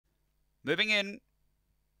Moving in.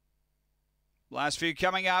 Last few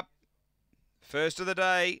coming up. First of the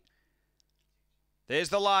day. There's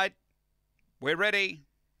the light. We're ready.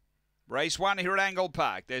 Race 1 here at Angle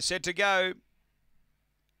Park. They're set to go.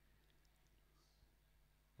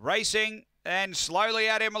 Racing. And slowly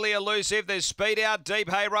out Emily Elusive. There's speed out deep.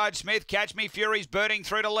 Hayride Smith. Catch Me Fury's burning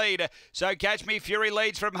through to lead. So Catch Me Fury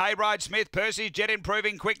leads from Hayride Smith. Percy's Jet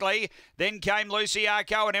improving quickly. Then came Lucy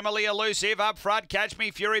Arco and Emily Elusive up front. Catch Me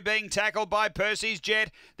Fury being tackled by Percy's Jet.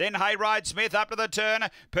 Then Hayride Smith up to the turn.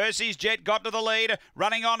 Percy's Jet got to the lead.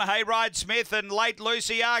 Running on Hayride Smith and late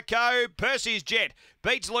Lucy Arco. Percy's Jet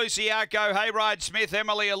beats Lucy Arco, Hayride Smith,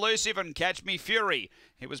 Emily Elusive and Catch Me Fury.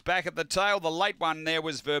 It was back at the tail. The late one there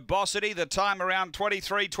was Verbosity. The time around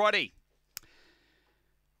 23:20.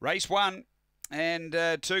 Race 1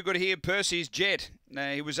 and too good here, Percy's Jet.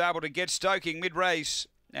 He was able to get stoking mid-race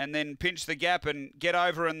and then pinch the gap and get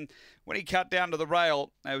over. And when he cut down to the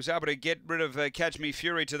rail, he was able to get rid of Catch Me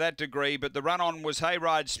Fury to that degree. But the run-on was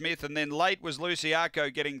Hayride Smith and then late was Lucy Arco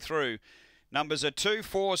getting through. Numbers are 2,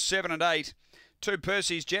 4, 7 and 8. 2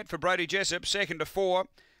 Percy's Jet for Brodie Jessup, 2nd to 4.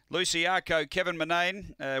 Lucy Arco, Kevin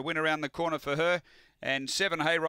Manane, win around the corner for her. And 7 Hayride.